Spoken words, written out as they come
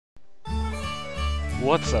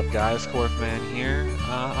What's up guys, Korf here.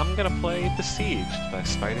 I'm gonna play Besiege by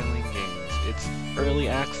Spiderling Games. It's early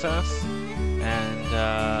access, and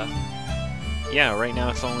yeah, right now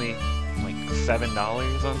it's only like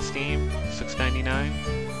 $7 on Steam, $6.99.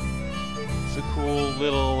 It's a cool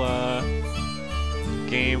little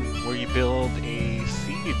game where you build a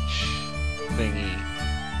siege thingy.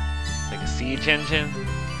 Like a siege engine,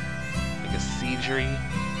 like a siegery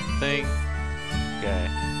thing. Okay.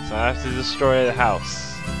 So I have to destroy the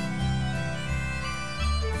house.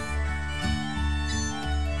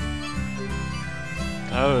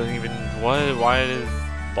 Oh, even what? Why did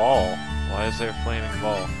ball? Why is there a flaming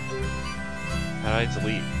ball? How do I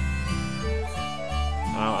delete?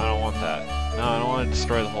 I don't want that. No, I don't want to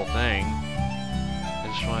destroy the whole thing. I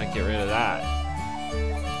just want to get rid of that.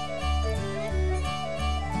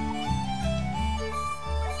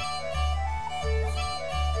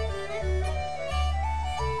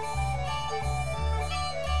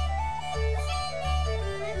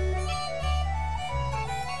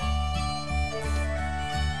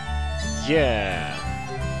 Yeah,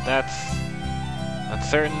 that's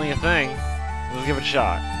certainly a thing. Let's give it a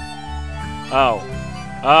shot. Oh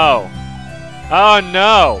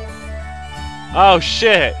no! Oh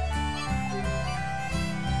shit!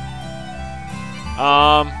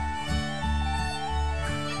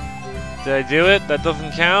 Did I do it? That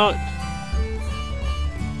doesn't count?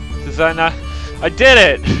 Does that not? I did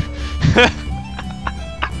it!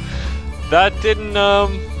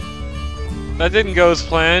 That didn't go as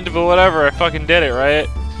planned, but whatever, I fucking did it, right?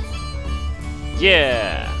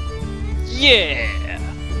 Yeah! Yeah!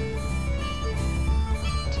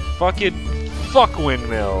 Fucking fuck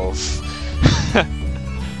windmills!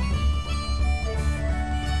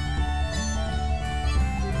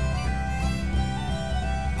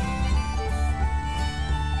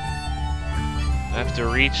 I have to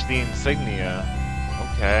reach the insignia.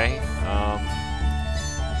 Okay,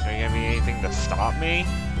 is there gonna be anything to stop me?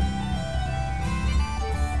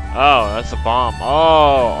 Oh, that's a bomb.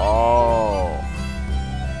 Oh.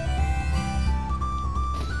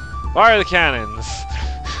 Fire the cannons!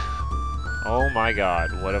 Oh my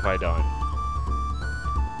god, what have I done?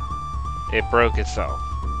 It broke itself.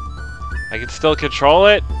 I can still control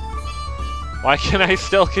it? Why can I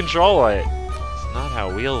still control it? It's not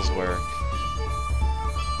how wheels work.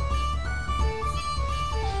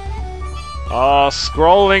 Oh,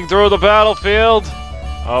 scrolling through the battlefield!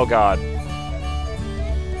 Oh god.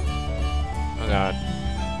 Oh god.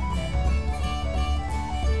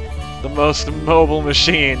 The most mobile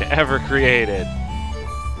machine ever created.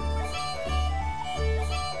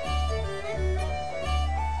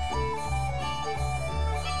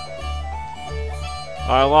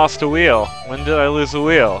 I lost a wheel. When did I lose a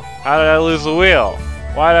wheel? How did I lose a wheel?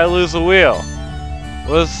 Why did I lose a wheel?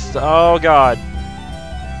 Oh god.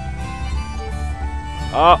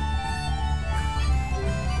 Oh.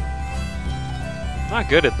 Not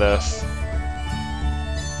good at this.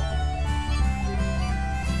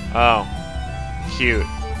 Oh. Cute.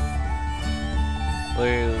 Look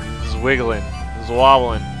at this is wiggling. This is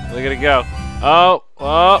wobbling. Look at it go. Oh.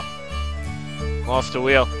 Oh. Lost a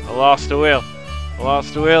wheel. I lost a wheel. I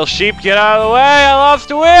lost a wheel. Sheep, get out of the way! I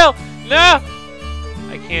lost a wheel! No!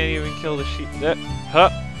 I can't even kill the sheep. Huh.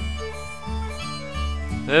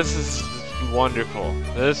 This is wonderful.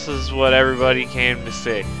 This is what everybody came to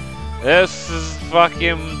see. This is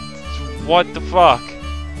fucking... what the fuck?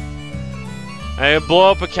 I can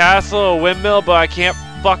blow up a castle, a windmill, but I can't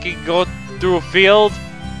fucking go through a field?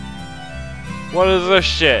 What is this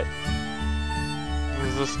shit? What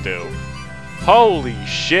does this do? Holy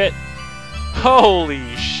shit!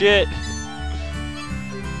 Holy shit!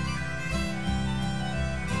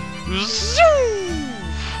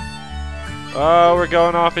 Oh, we're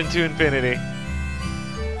going off into infinity.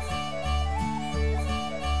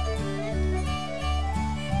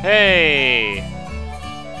 Hey!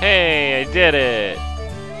 Hey, I did it!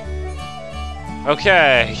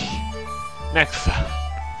 Okay. Next up.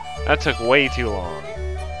 That took way too long.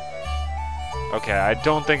 Okay, I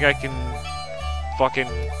don't think I can fucking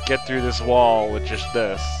get through this wall with just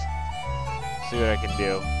this. See what I can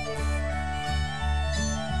do.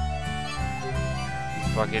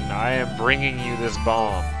 Fucking, I am bringing you this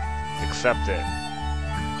bomb. Accept it.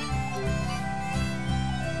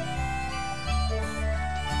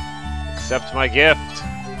 Accept my gift.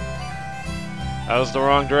 That was the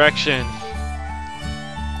wrong direction.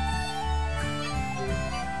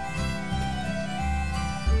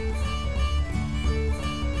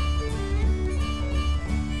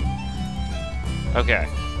 Okay.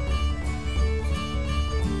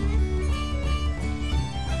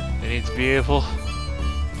 I need to be able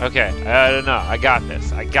Okay, I don't know. I got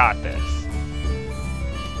this. I got this.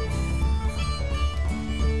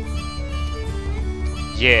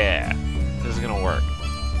 Yeah, this is gonna work.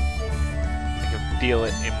 I can feel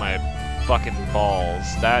it in my fucking balls.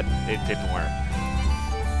 That, it didn't work.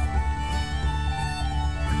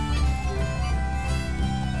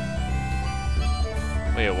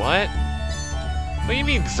 Wait, what? What do you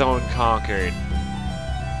mean zone conquered?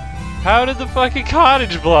 How did the fucking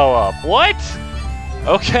cottage blow up? What?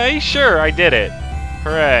 Okay, sure, I did it.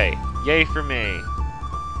 Hooray. Yay for me.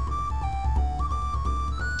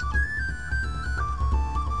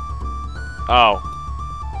 Oh.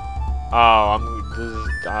 Oh,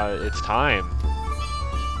 it's time.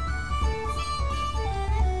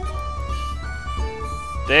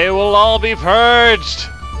 They will all be purged!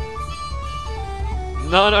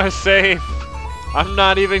 None are safe. I'm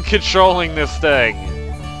not even controlling this thing.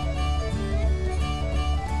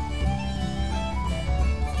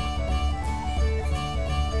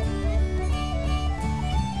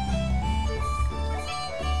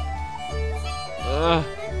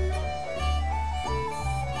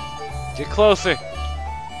 Get closer.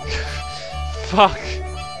 Fuck.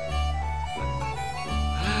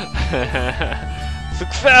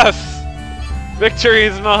 Success! Victory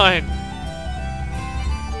is mine!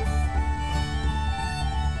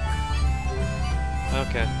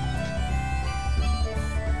 Okay.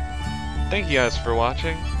 Thank you guys for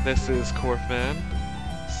watching. This is Korf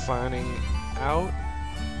signing out.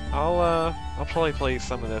 I'll probably play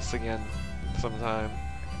some of this again sometime,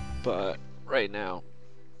 but right now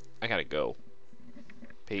I gotta go.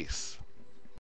 Peace.